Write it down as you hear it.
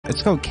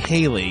Let's go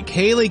Kaylee.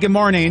 Kaylee, good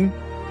morning.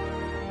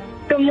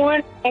 Good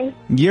morning.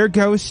 Your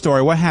ghost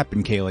story. What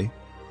happened, Kaylee?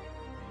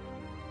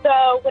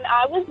 So when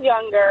I was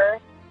younger,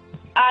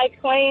 I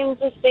claimed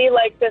to see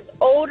like this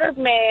older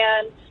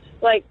man,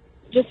 like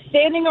just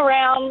standing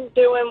around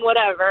doing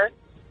whatever.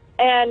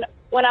 And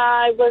when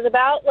I was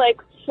about like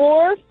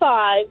 4 or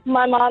 5,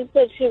 my mom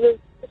said she was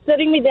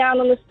sitting me down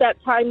on the step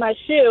tying my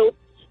shoe.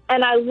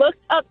 And I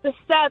looked up the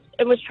steps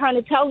and was trying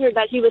to tell her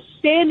that he was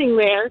standing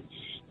there.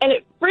 And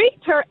it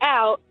freaked her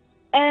out.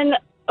 And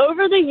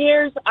over the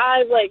years,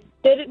 I like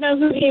didn't know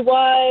who he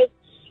was.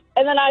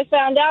 And then I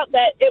found out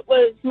that it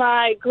was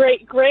my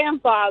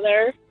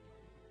great-grandfather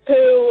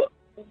who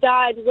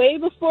died way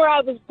before I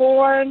was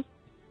born.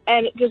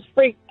 And it just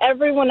freaked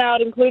everyone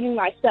out, including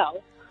myself.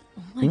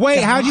 Oh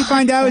Wait, how'd you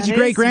find out it was your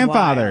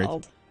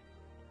great-grandfather?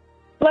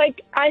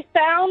 Like, I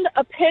found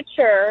a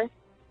picture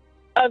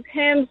of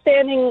him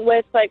standing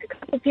with, like, a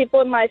couple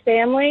people in my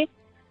family.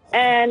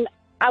 And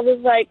I was,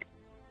 like,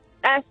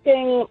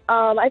 asking,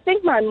 I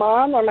think my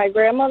mom or my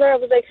grandmother, I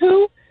was like,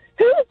 who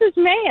is this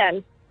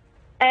man?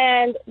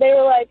 And they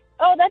were like,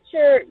 oh, that's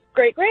your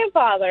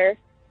great-grandfather.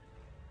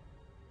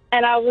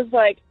 And I was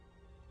like,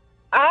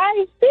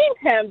 I've seen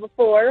him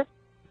before.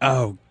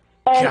 Oh,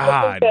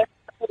 God.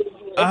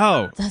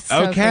 Oh, That's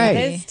so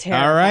okay. creepy.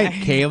 All right,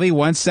 Kaylee,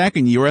 1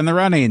 second. You were in the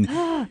running.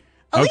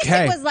 At least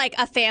it was like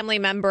a family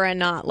member and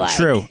not like...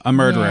 True, a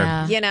murderer.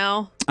 Yeah. You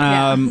know?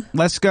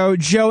 Let's go.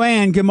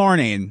 Joanne, good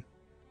morning.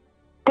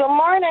 Good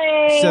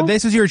morning. So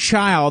this is your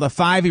child, a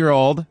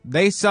 5-year-old.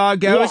 They saw a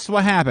ghost. Yeah.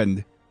 What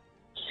happened?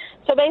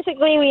 So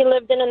basically, we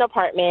lived in an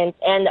apartment,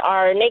 and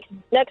our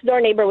next door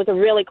neighbor was a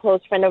really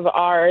close friend of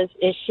ours.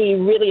 And she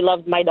really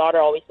loved my daughter,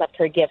 always left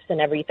her gifts and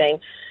everything.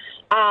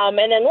 And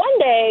then one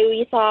day,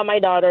 we saw my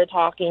daughter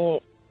talking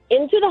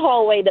into the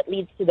hallway that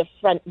leads to the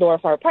front door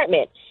of our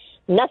apartment.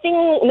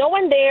 Nothing, no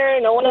one there,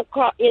 no one,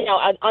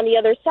 on the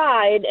other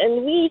side.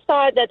 And we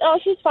thought that, oh,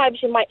 she's 5,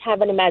 she might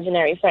have an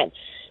imaginary friend.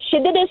 She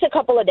did this a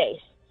couple of days,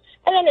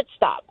 and then it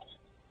stopped.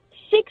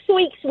 6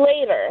 weeks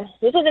later,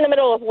 this was in the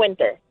middle of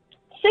winter.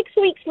 6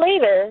 weeks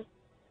later,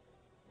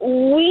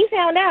 we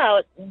found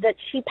out that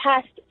she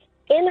passed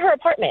in her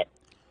apartment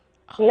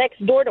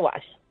next door to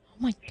us. Oh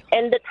my God.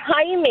 And the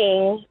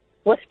timing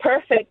was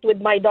perfect with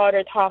my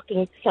daughter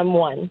talking to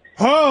someone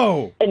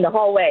Oh! in the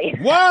hallway.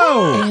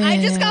 Whoa! I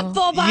just got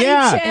full body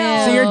Yeah.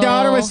 chills. So your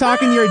daughter was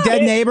talking to your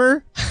dead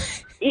neighbor?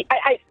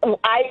 I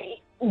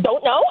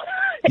don't know.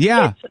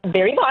 Yeah. It's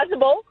very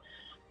possible.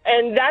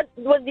 And that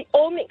was the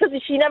only, because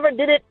she never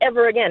did it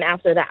ever again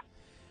after that.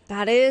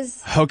 That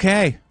is...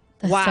 Okay.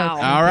 That's Wow. so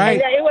All right.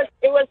 And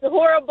it was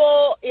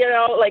horrible,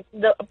 like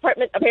the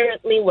apartment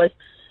apparently was,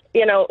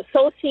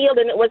 so sealed,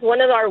 and it was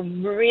one of our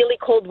really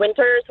cold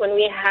winters when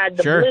we had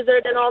the Sure.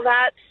 blizzard and all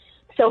that.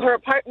 So her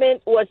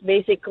apartment was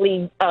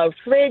basically a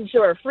fridge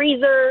or a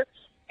freezer,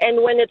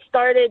 and when it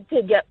started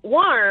to get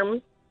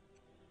warm,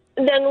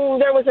 then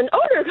there was an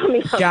odor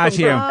coming up. Got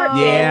from you. her.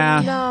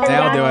 Yeah. no.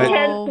 That'll do That's it.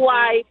 hence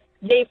why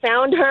they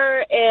found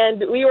her,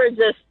 and we were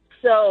just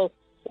so,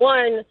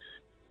 one,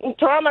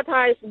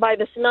 traumatized by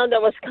the smell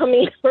that was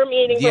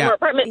permeating from her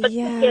apartment, but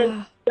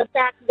second, the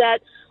fact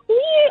that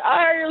we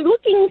are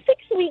looking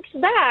 6 weeks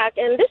back,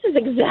 and this is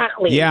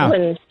exactly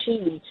when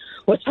she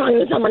was talking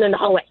to someone in the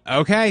hallway.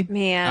 Okay.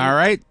 Man. All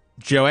right.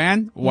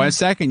 Joanne, 1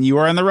 second. You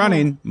are in the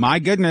running. My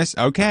goodness.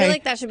 Okay. I feel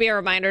like that should be a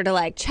reminder to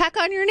like check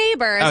on your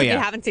neighbors if you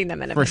haven't seen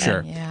them in a For minute.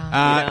 sure.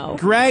 Yeah.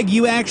 Greg,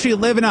 you actually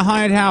live in a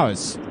haunted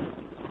house.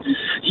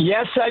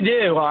 Yes, I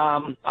do.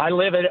 I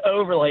live at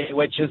Overley,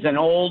 which is an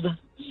old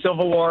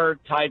Civil War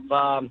type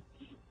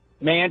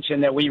mansion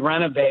that we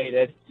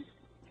renovated.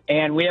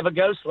 And we have a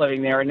ghost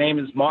living there. Her name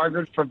is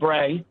Margaret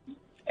Fabre,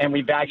 and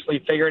we've actually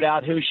figured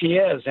out who she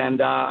is.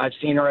 And I've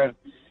seen her a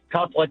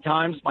couple of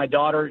times. My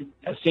daughter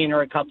has seen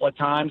her a couple of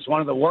times. One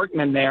of the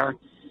workmen there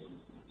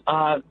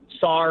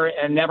saw her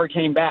and never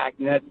came back.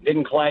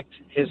 Didn't collect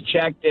his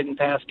check, didn't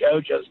pass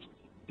go, just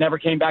never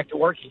came back to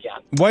work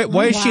again. What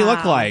does she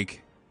look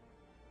like?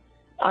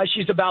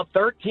 She's about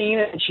 13,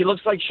 and she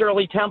looks like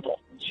Shirley Temple.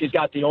 She's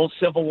got the old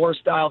Civil War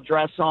style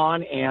dress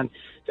on and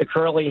the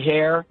curly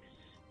hair,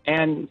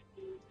 and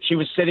she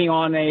was sitting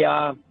on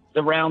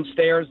the round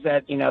stairs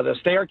the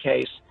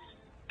staircase,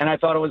 and I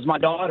thought it was my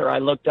daughter. I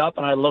looked up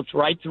and I looked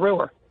right through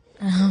her,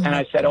 and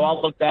I said, "Oh,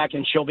 I'll look back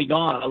and she'll be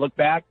gone." I looked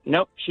back,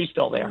 nope, she's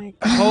still there.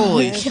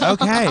 Holy,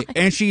 okay.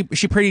 And she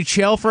pretty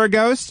chill for a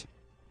ghost?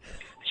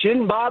 She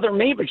didn't bother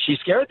me, but she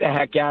scared the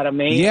heck out of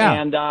me. Yeah.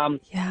 And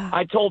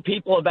I told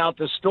people about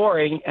the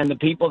story, and the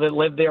people that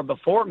lived there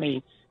before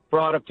me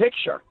brought a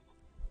picture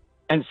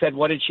and said,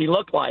 "What did she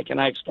look like?"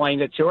 And I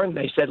explained it to her, and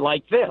they said,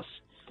 "Like this."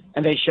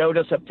 And they showed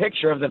us a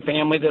picture of the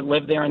family that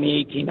lived there in the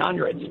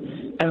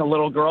 1800s, and a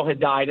little girl had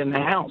died in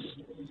the house.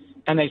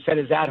 And they said,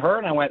 "Is that her?"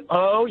 And I went,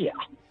 "Oh, yeah."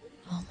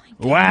 Oh my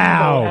God.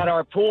 Wow. So at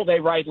our pool, they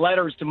write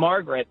letters to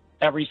Margaret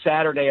every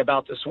Saturday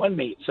about the swim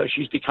meet, so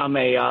she's become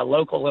a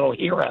local little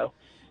hero.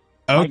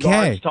 My Okay.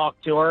 guards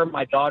talk to her.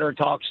 My daughter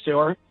talks to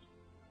her.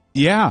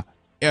 Yeah.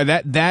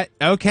 Yeah,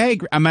 okay.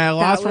 I'm at a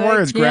loss for would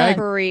words, Greg.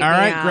 freak All me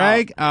right, out.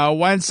 Greg.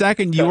 1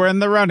 second. You were in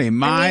the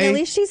running. at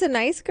least she's a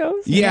nice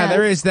ghost. Yeah, Yes.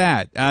 there is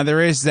that.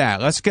 There is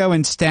that. Let's go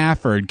in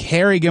Stafford.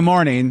 Carrie, good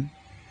morning.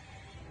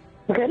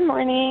 Good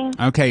morning.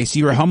 Okay, so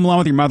you were home alone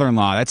with your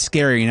mother-in-law. That's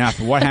scary enough.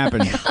 But what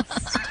happened?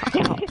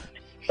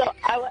 So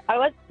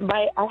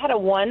I had a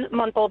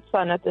 1-month-old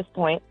son at this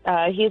point.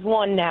 He's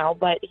 1 now,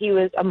 but he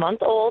was a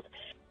month old,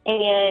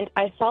 and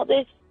I saw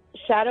this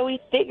shadowy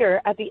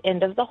figure at the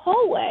end of the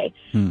hallway.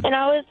 And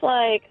I was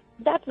like,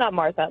 that's not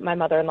Martha, my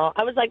mother-in-law.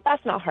 I was like,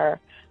 that's not her.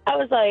 I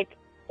was like,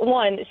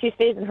 one, she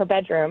stays in her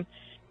bedroom.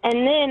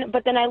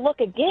 But then I look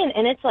again,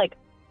 and it's like,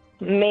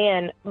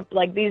 man,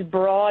 like these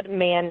broad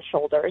man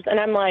shoulders. And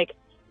I'm like,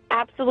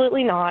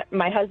 absolutely not.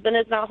 My husband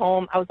is not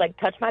home. I was like,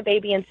 touch my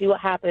baby and see what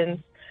happens.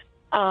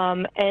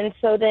 And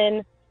so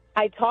then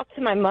I talked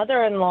to my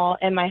mother-in-law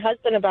and my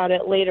husband about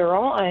it later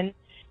on.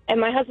 And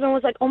my husband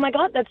was like, oh, my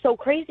God, that's so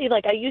crazy.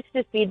 Like, I used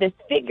to see this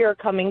figure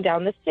coming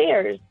down the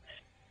stairs.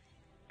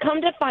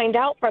 Come to find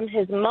out from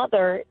his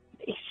mother,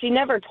 she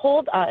never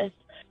told us,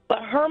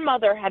 but her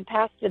mother had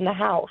passed in the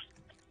house.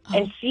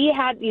 And she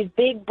had these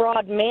big,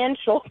 broad man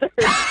shoulders.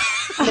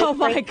 Oh,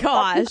 my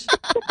gosh.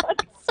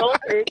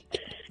 Shoulders.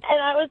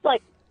 And I was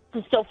like,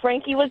 so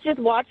Frankie was just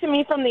watching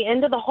me from the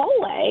end of the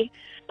hallway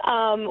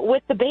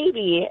with the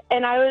baby.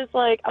 And I was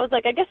like,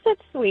 I guess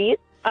that's sweet.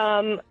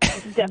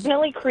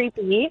 Definitely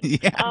creepy.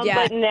 Yeah.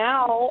 But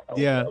now,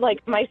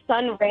 like, my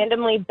son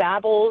randomly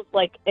babbles,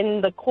 like,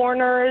 in the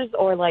corners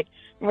or, like,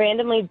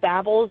 randomly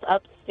babbles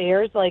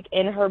upstairs, like,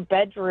 in her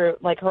bedroom,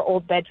 like, her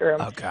old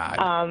bedroom. Oh,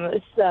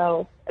 God.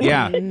 So...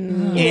 Yeah.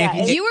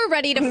 You were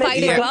ready to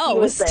fight a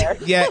ghost.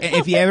 Yeah,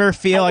 if you ever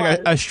feel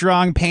like a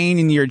strong pain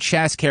in your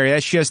chest, Carrie,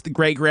 that's just the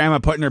great grandma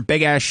putting her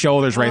big ass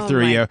shoulders right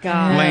through you,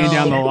 laying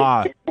down the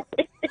law.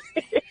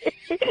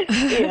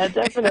 Yeah,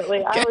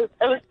 definitely. It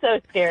was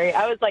so scary.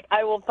 I was like,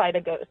 I will fight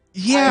a ghost.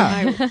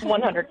 Yeah.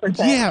 100%.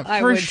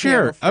 Yeah, for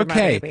sure.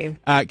 Okay.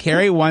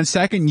 Carrie, 1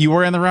 second. You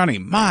were in the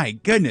running. My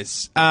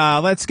goodness.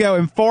 Let's go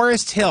in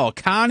Forest Hill.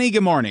 Connie,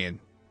 good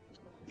morning.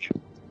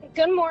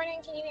 Good morning.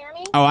 Can you hear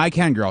me? Oh, I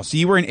can, girl. So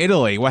you were in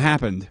Italy. What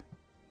happened?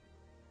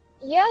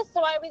 Yeah,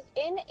 so I was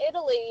in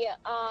Italy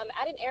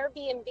at an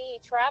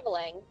Airbnb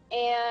traveling,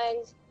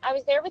 and I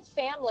was there with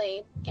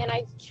family, and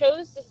I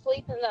chose to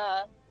sleep in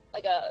the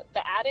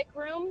attic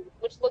room,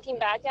 which, looking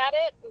back at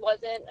it,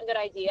 wasn't a good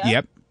idea.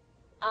 Yep.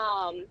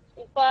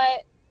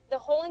 But the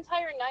whole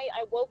entire night,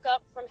 I woke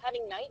up from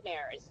having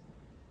nightmares,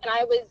 and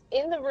I was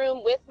in the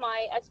room with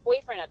my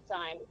ex-boyfriend at the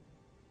time,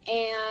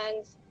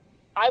 and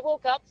I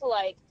woke up to,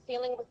 like,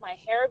 feeling with my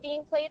hair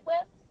being played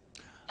with.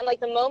 And,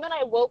 like, the moment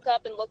I woke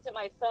up and looked at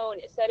my phone,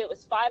 it said it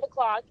was 5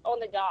 o'clock on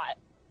the dot.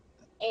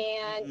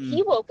 And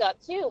he woke up,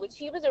 too, which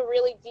he was a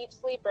really deep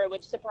sleeper,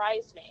 which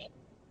surprised me.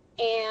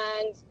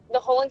 And the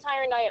whole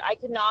entire night, I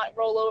could not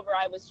roll over.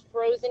 I was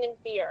frozen in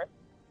fear.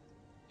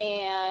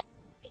 And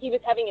he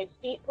was having his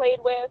feet played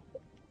with.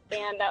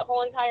 And that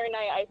whole entire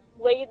night, I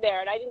laid there,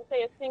 and I didn't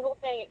say a single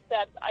thing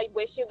except, I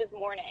wish it was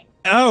morning.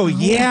 Oh,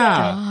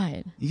 yeah.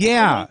 God.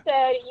 Yeah. And he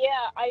said,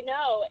 yeah, I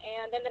know.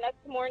 And then the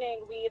next morning,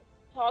 we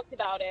talked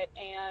about it,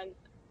 and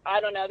I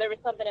don't know, there was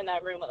something in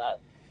that room with us.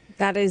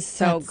 That is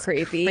so That's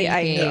creepy.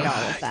 I creepy. hate all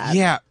of that.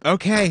 Yeah.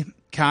 Okay.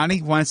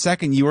 Connie, 1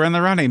 second. You were in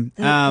the running.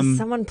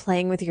 Someone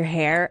playing with your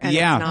hair and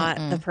Yeah. it's not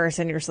the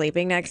person you're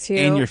sleeping next to.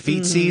 And your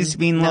feet sees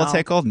being a little No.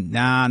 tickled?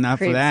 Nah, not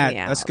for Creeps that. me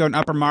out. Let's go in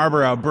Upper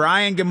Marlboro.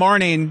 Brian, good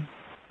morning.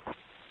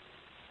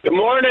 Good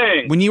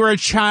morning. When you were a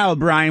child,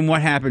 Brian,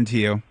 what happened to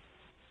you?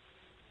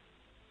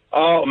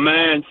 Oh,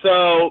 man.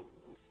 So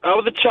I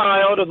was a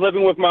child. I was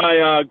living with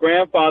my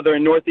grandfather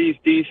in Northeast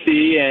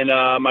D.C., and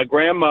my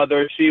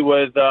grandmother, she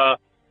was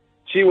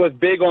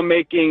big on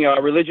making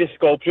religious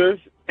sculptures.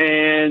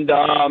 And,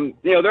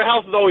 their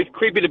house was always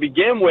creepy to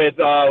begin with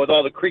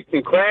all the creaks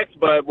and cracks.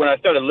 But when I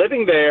started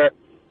living there,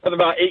 I was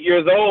about 8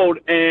 years old,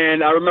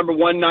 and I remember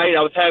one night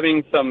I was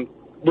having some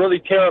really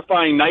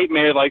terrifying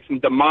nightmares, like some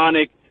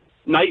demonic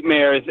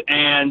nightmares.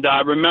 And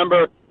I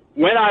remember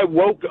when I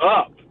woke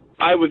up,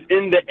 I was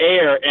in the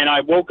air, and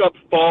I woke up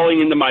falling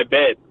into my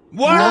bed.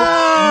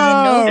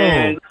 Whoa!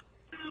 And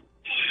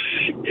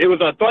it was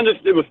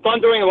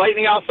thundering and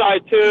lightning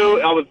outside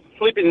too. I was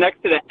sleeping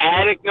next to the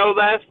attic, no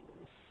less.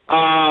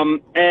 I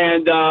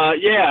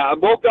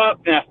woke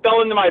up and I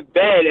fell into my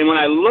bed, and when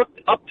I looked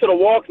up to the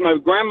wall, 'cause my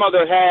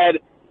grandmother had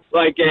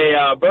like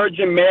a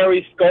Virgin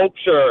Mary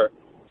sculpture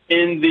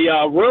in the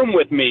room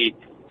with me,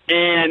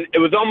 and it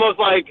was almost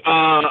like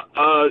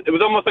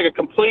a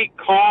complete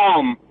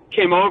calm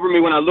came over me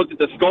when I looked at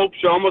the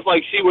sculpture, almost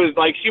like she was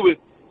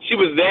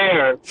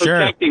there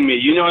protecting me.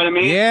 You know what I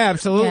mean? Yeah,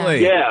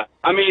 absolutely. Yeah.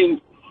 I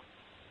mean,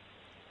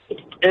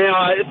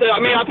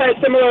 I've had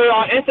similar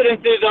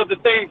incidences of the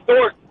same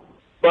sort,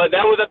 but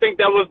I think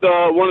that was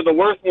one of the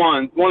worst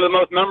ones, one of the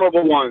most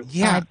memorable ones.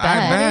 Yeah, I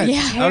bet. Yeah.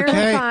 Okay. All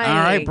Terrifying.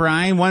 right,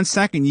 Brian, 1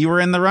 second. You were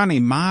in the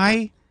running.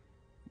 My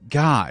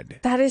God.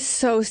 That is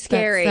so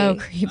scary.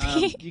 That's so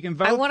creepy. You can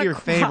vote for your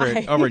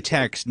favorite over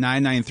text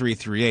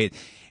 99338.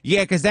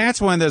 Yeah, because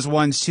that's one of those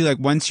ones too. Like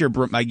once your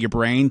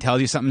brain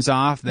tells you something's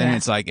off, then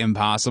it's like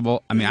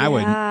impossible. I mean,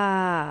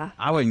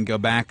 I wouldn't go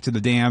back to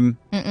the damn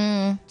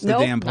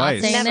damn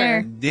place.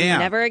 Never. Damn.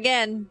 Never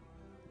again.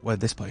 Well,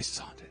 this place is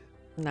haunted.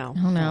 No.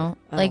 Oh, no.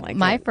 Like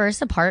my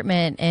first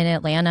apartment in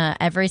Atlanta,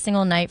 every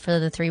single night for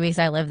the 3 weeks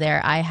I lived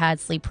there, I had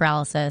sleep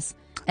paralysis.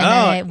 And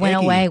then it went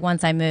away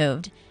once I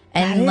moved.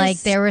 And like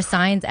there were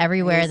signs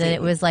everywhere that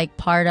it was like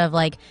part of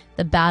like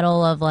the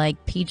Battle of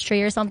like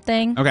Peachtree or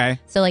something. Okay.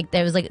 So like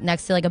there was like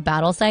next to like a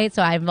battle site.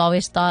 So I've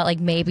always thought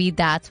like maybe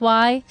that's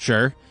why.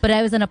 Sure. But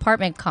I was an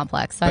apartment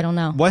complex, so I don't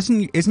know.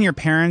 Isn't your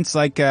parents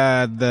like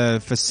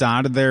the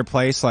facade of their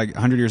place like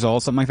 100 years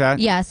old, something like that?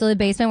 Yeah. So the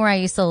basement where I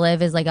used to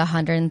live is like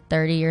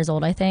 130 years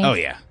old, I think. Oh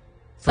yeah,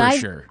 for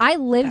sure. I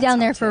lived down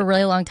there for a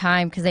really long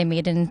time because they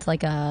made it into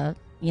like a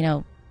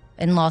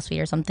in-law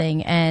suite or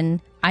something, and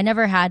I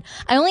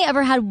only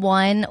ever had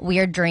one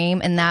weird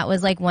dream, and that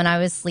was like when I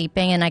was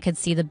sleeping and I could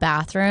see the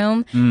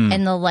bathroom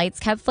and the lights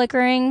kept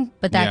flickering,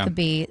 but that could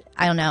be,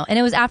 I don't know. And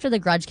it was after The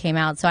Grudge came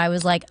out, so I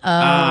was like,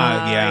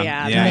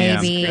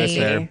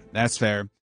 maybe. That's fair.